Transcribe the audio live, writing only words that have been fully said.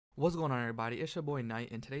What's going on, everybody? It's your boy Knight.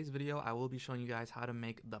 In today's video, I will be showing you guys how to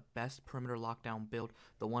make the best perimeter lockdown build,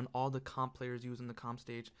 the one all the comp players use in the comp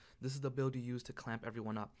stage. This is the build you use to clamp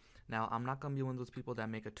everyone up. Now, I'm not going to be one of those people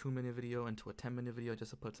that make a 2-minute video into a 10-minute video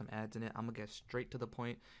just to put some ads in it. I'm going to get straight to the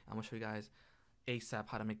point. I'm going to show you guys ASAP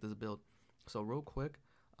how to make this build. So real quick,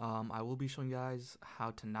 I will be showing you guys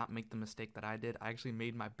how to not make the mistake that I did. I actually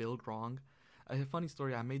made my build wrong. A funny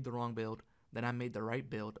story, I made the wrong build, then I made the right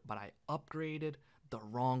build, but I upgraded the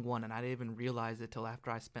wrong one, and I didn't even realize it till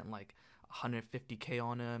after I spent like 150k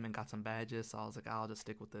on him and got some badges. So I was like, I'll just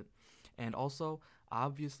stick with it. And also,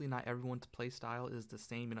 obviously not everyone's play style is the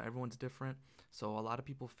same, you know, everyone's different, so a lot of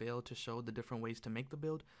people fail to show the different ways to make the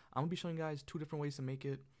build. I'm gonna be showing you guys 2 different ways to make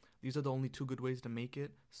it. These are the only 2 good ways to make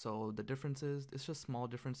it, so the differences, it's just small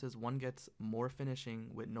differences. One gets more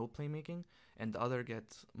finishing with no playmaking, and the other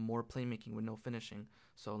gets more playmaking with no finishing.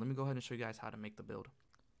 So let me go ahead and show you guys how to make the build.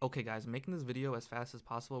 Okay guys, making this video as fast as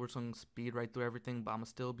possible. We're just going to speed right through everything, but I'm going to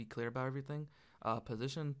still be clear about everything.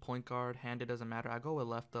 Position, point guard, hand, it doesn't matter. I go with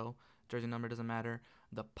left though. Jersey number doesn't matter.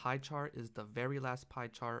 The pie chart is the very last pie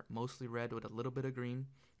chart, mostly red with a little bit of green.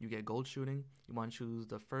 You get gold shooting. You want to choose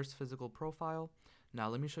the first physical profile. Now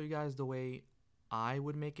let me show you guys the way I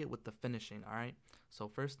would make it with the finishing, alright? So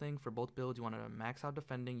first thing, for both builds, you want to max out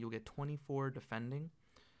defending. You'll get 24 defending.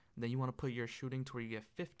 Then you want to put your shooting to where you get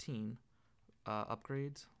 15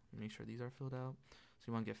 upgrades. Make sure these are filled out. So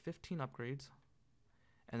you want to get 15 upgrades,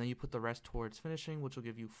 and then you put the rest towards finishing, which will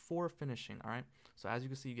give you 4 finishing. All right, so as you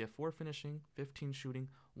can see, you get 4 finishing, 15 shooting,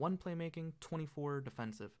 1 playmaking, 24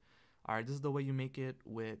 defensive. All right, this is the way you make it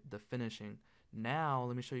with the finishing. Now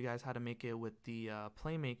let me show you guys how to make it with the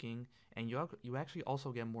playmaking, and you actually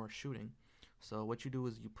also get more shooting. So what you do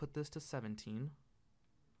is you put this to 17,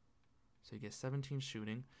 so you get 17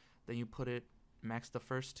 shooting. Then you put it, max the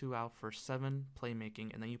first 2 out for 7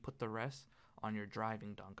 playmaking, and then you put the rest on your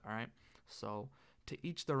driving dunk. All right, so to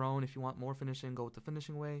each their own. If you want more finishing, go with the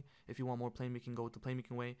finishing way. If you want more playmaking, go with the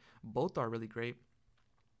playmaking way. Both are really great.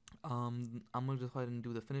 I'm gonna just go ahead and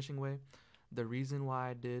do the finishing way. The reason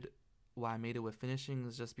why I made it with finishing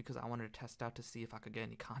is just because I wanted to test out to see if I could get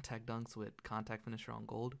any contact dunks with contact finisher on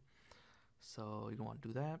gold. So you don't want to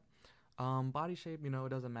do that. Body shape, you know, it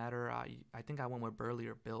doesn't matter. I think I went with Burley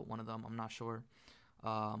or Built, one of them, I'm not sure.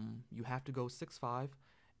 You have to go 6'5",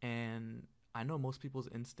 and I know most people's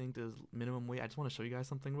instinct is minimum weight. I just want to show you guys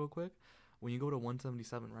something real quick. When you go to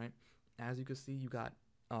 177, right, as you can see, you got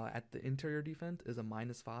at the interior defense is a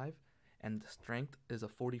 -5, and the strength is a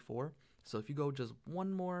 44. So if you go just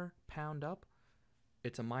 1 more pound up,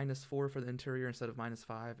 it's a -4 for the interior instead of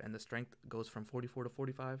 -5, and the strength goes from 44 to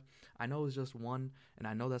 45. I know it's just 1, and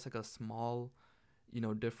I know that's like a small, you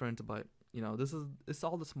know, difference, but you know, it's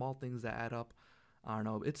all the small things that add up. I don't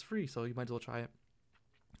know, it's free, so you might as well try it.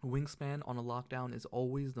 Wingspan on a lockdown is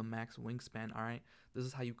always the max wingspan. All right, this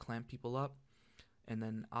is how you clamp people up. And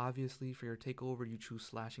then obviously for your takeover, you choose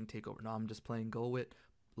slashing takeover. No, I'm just playing. Go with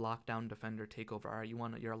lockdown defender takeover. All right,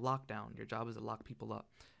 you're a lockdown. Your job is to lock people up,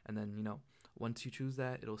 and then, you know, once you choose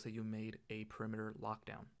that, it'll say you made a perimeter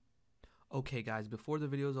lockdown. Okay guys, before the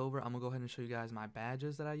video is over, I'm gonna go ahead and show you guys my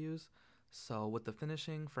badges that I use. So with the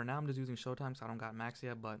finishing, for now I'm just using Showtime, so I don't got max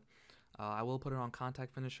yet, but I will put it on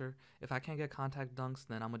contact finisher. If I can't get contact dunks,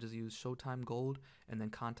 then I'm gonna just use Showtime gold and then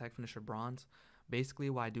contact finisher bronze. Basically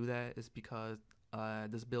why I do that is because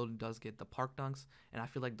this build does get the park dunks, and I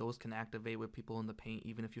feel like those can activate with people in the paint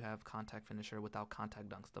even if you have contact finisher without contact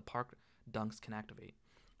dunks. The park dunks can activate.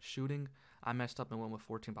 Shooting, I messed up and went with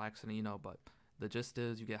 14 by accident, you know, but the gist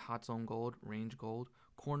is you get hot zone gold, range gold,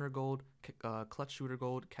 corner gold, clutch shooter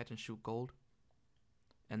gold, catch and shoot gold.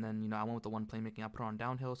 And then, you know, I went with the 1 playmaking. I put on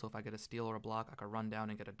downhill, so if I get a steal or a block, I could run down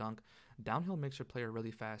and get a dunk. Downhill makes your player really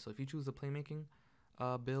fast, so if you choose the playmaking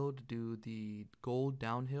build, do the gold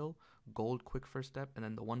downhill, gold quick first step, and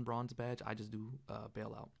then the 1 bronze badge, I just do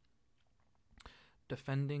bailout.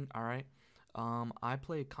 Defending, all right. I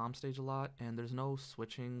play comp stage a lot, and there's no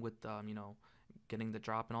switching with you know, getting the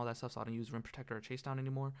drop and all that stuff, so I don't use rim protector or chase down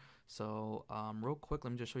anymore. So real quick,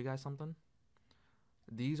 let me just show you guys something.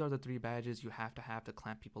 These are the 3 badges you have to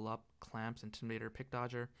clamp people up: clamps, intimidator, pick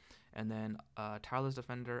dodger, and then tireless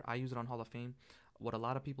defender. I use it on Hall of Fame. What a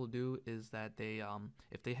lot of people do is that they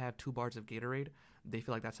if they have 2 bars of Gatorade, they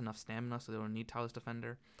feel like that's enough stamina, so they don't need tireless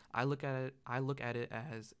defender. I look at it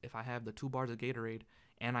as, if I have the 2 bars of Gatorade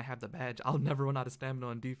and I have the badge, I'll never run out of stamina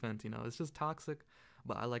on defense. You know, it's just toxic,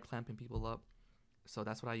 but I like clamping people up, so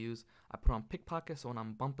that's what I use. I put on pickpocket, so when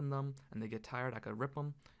I'm bumping them and they get tired, I could rip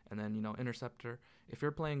them. And then, you know, interceptor. If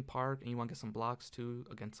you're playing park and you want to get some blocks too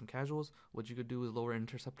against some casuals, what you could do is lower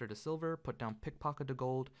interceptor to silver, put down pickpocket to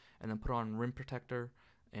gold, and then put on rim protector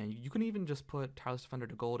And you can even just put Tireless Defender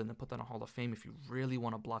to gold and then put that on Hall of Fame if you really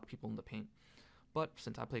want to block people in the paint. But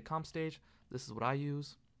since I play comp stage, this is what I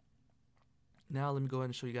use. Now let me go ahead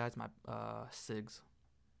and show you guys my SIGs.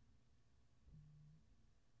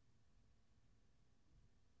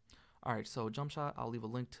 Alright, so jump shot, I'll leave a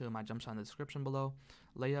link to my jump shot in the description below.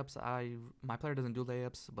 Layups, my player doesn't do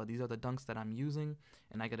layups, but these are the dunks that I'm using,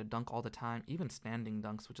 and I get a dunk all the time, even standing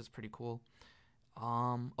dunks, which is pretty cool.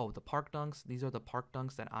 Oh, the park dunks, these are the park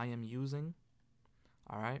dunks that I am using.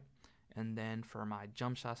 Alright, and then for my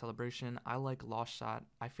jump shot celebration, I like lost shot.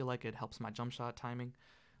 I feel like it helps my jump shot timing,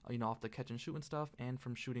 you know, off the catch and shoot and stuff, and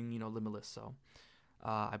from shooting, you know, limitless. So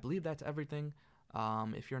I believe that's everything.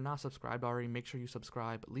 If you're not subscribed already, make sure you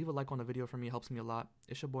subscribe. Leave a like on the video for me, it helps me a lot.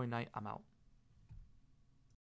 It's your boy Knight, I'm out.